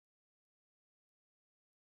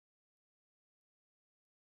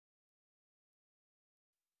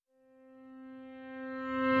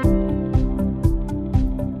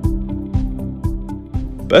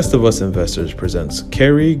Best of Us Investors presents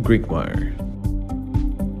Carrie Griegmeyer.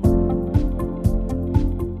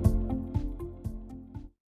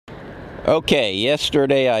 Okay,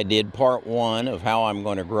 yesterday I did part one of how I'm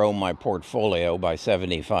going to grow my portfolio by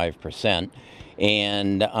 75%.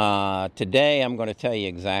 And today I'm going to tell you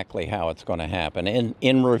exactly how it's going to happen.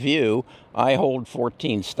 In review, I hold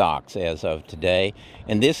 14 stocks as of today,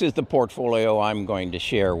 and this is the portfolio I'm going to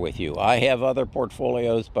share with you. I have other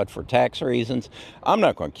portfolios, but for tax reasons, I'm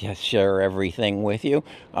not going to share everything with you.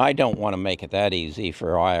 I don't want to make it that easy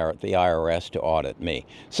for the IRS to audit me.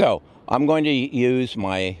 So I'm going to use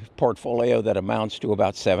my portfolio that amounts to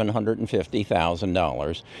about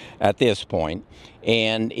 $750,000 at this point,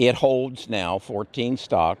 and it holds now 14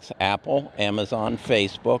 stocks: Apple, Amazon,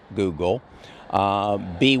 Facebook, Google,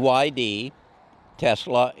 BYD,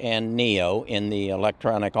 Tesla, and NIO in the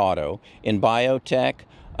electronic auto, in biotech,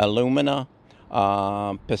 Illumina,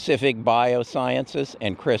 Pacific Biosciences,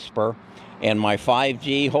 and CRISPR. And my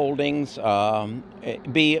 5G holdings, beyond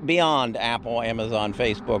Apple, Amazon,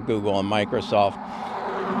 Facebook, Google, and Microsoft,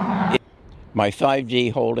 my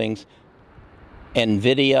 5G holdings,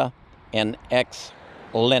 NVIDIA and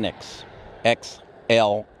XLNX,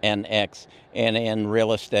 XLNX. And in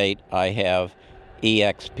real estate, I have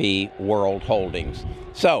eXp World Holdings.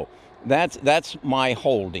 So that's my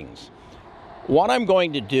holdings. What I'm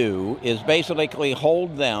going to do is basically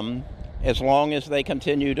hold them as long as they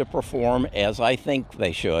continue to perform as I think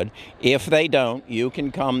they should. If they don't, you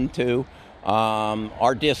can come to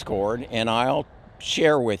our Discord and I'll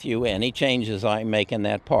share with you any changes I make in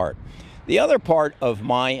that part. The other part of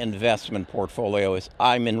my investment portfolio is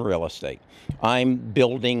I'm in real estate. I'm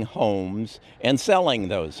building homes and selling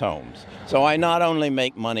those homes. So I not only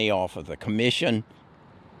make money off of the commission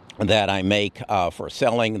that I make for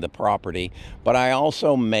selling the property, but I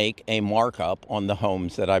also make a markup on the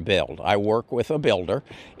homes that I build. I work with a builder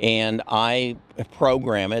and I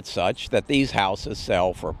program it such that these houses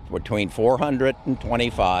sell for between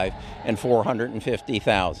 $425,000 and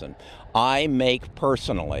 $450,000. I make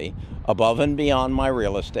personally, above and beyond my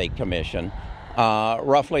real estate commission,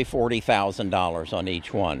 roughly $40,000 on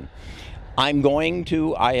each one. I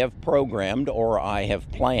have programmed, or I have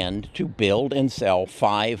planned to build and sell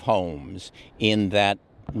 5 homes in that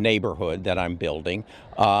neighborhood that I'm building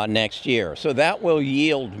next year. So that will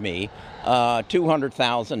yield me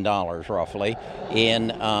 $200,000 roughly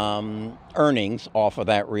in earnings off of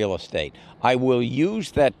that real estate. I will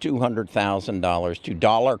use that $200,000 to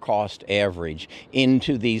dollar cost average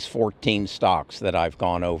into these 14 stocks that I've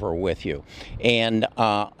gone over with you. And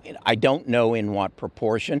I don't know in what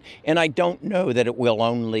proportion, and I don't know that it will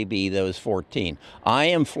only be those 14. I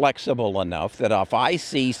am flexible enough that if I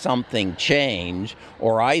see something change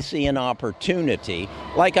or I see an opportunity,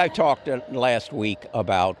 like I talked last week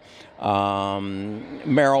about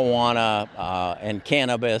marijuana and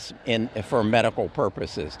cannabis for medical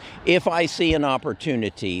purposes. If I see an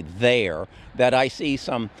opportunity there, that I see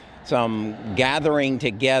some gathering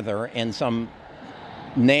together and some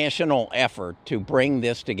national effort to bring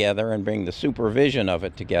this together and bring the supervision of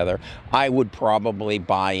it together, I would probably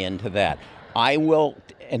buy into that. I will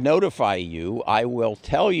notify you, I will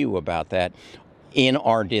tell you about that in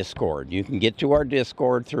our Discord. You can get to our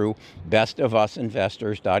Discord through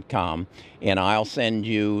bestofusinvestors.com, and I'll send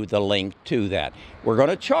you the link to that. We're going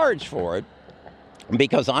to charge for it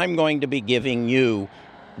because I'm going to be giving you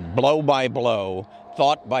blow by blow,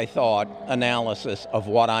 thought by thought analysis of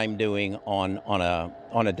what I'm doing on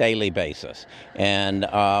a daily basis, and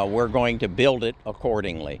we're going to build it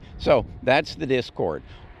accordingly. So that's the Discord.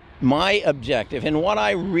 My objective, and what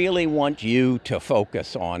I really want you to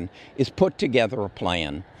focus on, is put together a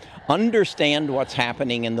plan. Understand what's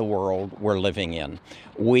happening in the world we're living in.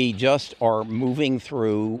 We just are moving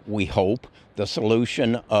through, we hope, the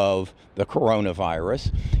solution of the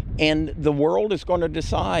coronavirus. And the world is going to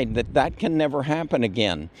decide that can never happen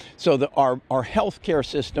again. So our healthcare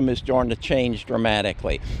system is going to change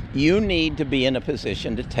dramatically. You need to be in a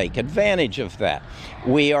position to take advantage of that.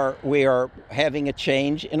 We are having a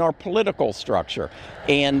change in our political structure.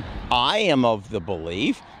 And I am of the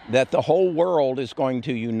belief that the whole world is going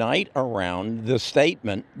to unite around the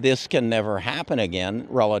statement, this can never happen again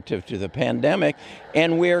relative to the pandemic.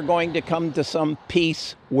 And we're going to come to some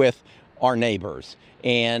peace with our neighbors.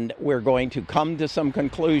 And we're going to come to some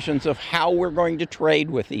conclusions of how we're going to trade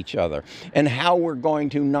with each other, and how we're going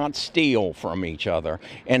to not steal from each other,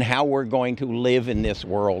 and how we're going to live in this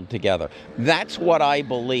world together. That's what I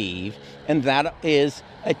believe, and that is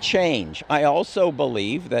a change. I also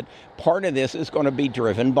believe that part of this is going to be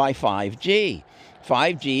driven by 5G.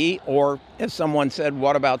 5G, or as someone said,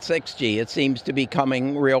 what about 6G? It seems to be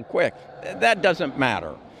coming real quick. That doesn't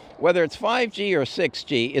matter. Whether it's 5G or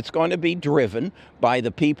 6G, it's going to be driven by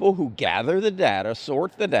the people who gather the data,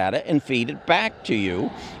 sort the data, and feed it back to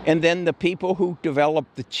you, and then the people who develop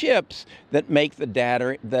the chips that make the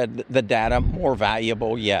data more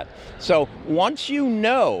valuable yet. So once you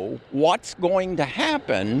know what's going to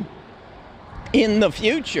happen in the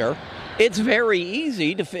future, it's very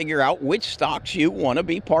easy to figure out which stocks you want to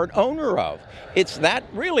be part owner of. It's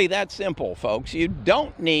really that simple, folks. You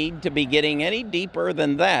don't need to be getting any deeper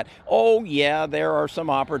than that. Oh, yeah, there are some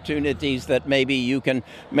opportunities that maybe you can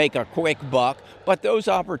make a quick buck, but those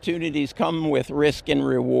opportunities come with risk and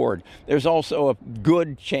reward. There's also a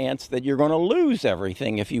good chance that you're going to lose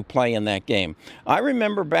everything if you play in that game. I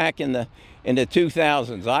remember back in the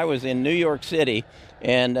 2000s, I was in New York City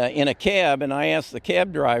and in a cab, and I asked the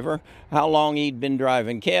cab driver how long he'd been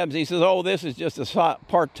driving cabs. He says, oh, this is just a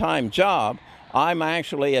part-time job. I'm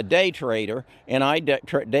actually a day trader, and I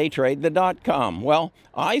day trade the .com. Well,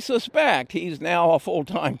 I suspect he's now a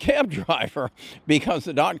full-time cab driver because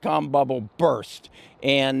the .com bubble burst.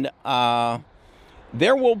 And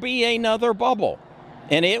there will be another bubble,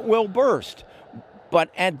 and it will burst. But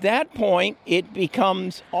at that point, it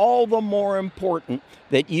becomes all the more important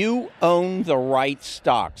that you own the right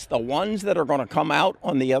stocks, the ones that are going to come out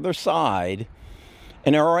on the other side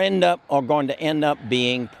and are going to end up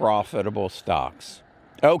being profitable stocks.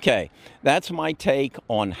 Okay, that's my take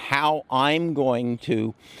on how I'm going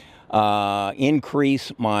to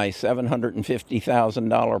increase my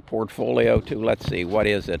 $750,000 portfolio to, let's see, what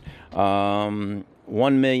is it?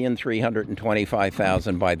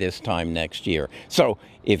 $1,325,000 by this time next year. So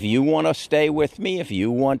if you want to stay with me, if you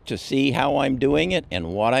want to see how I'm doing it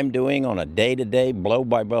and what I'm doing on a day-to-day,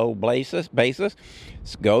 blow-by-blow basis,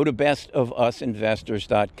 go to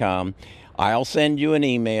bestofusinvestors.com. I'll send you an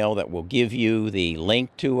email that will give you the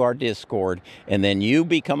link to our Discord, and then you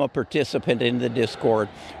become a participant in the Discord,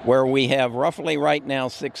 where we have roughly right now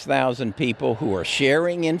 6,000 people who are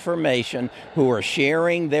sharing information, who are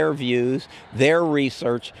sharing their views, their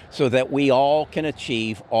research, so that we all can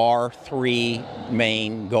achieve our three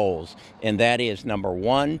main goals. And that is, number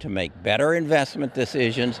one, to make better investment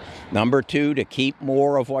decisions. Number two, to keep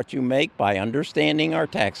more of what you make by understanding our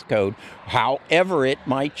tax code, however it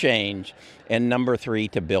might change. And number three,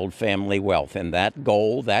 to build family wealth. And that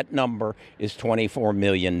goal, that number, is $24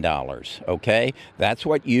 million, okay? That's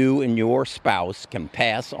what you and your spouse can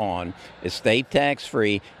pass on, estate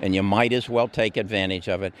tax-free, and you might as well take advantage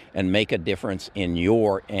of it and make a difference in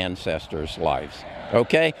your ancestors' lives.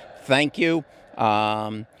 Okay? Thank you.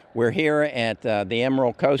 We're here at the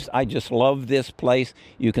Emerald Coast. I just love this place.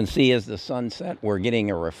 You can see as the sun sets, we're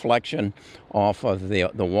getting a reflection off of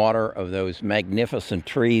the water of those magnificent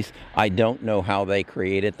trees. I don't know how they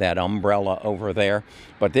created that umbrella over there,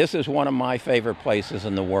 but this is one of my favorite places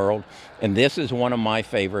in the world, and this is one of my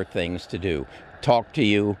favorite things to do. Talk to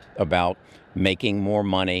you about making more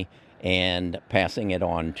money and passing it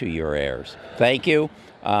on to your heirs. Thank you.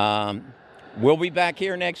 We'll be back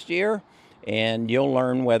here next year, and you'll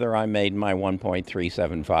learn whether I made my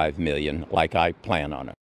 $1.375 million like I plan on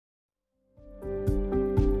it.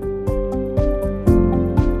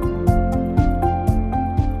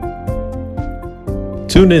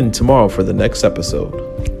 Tune in tomorrow for the next episode.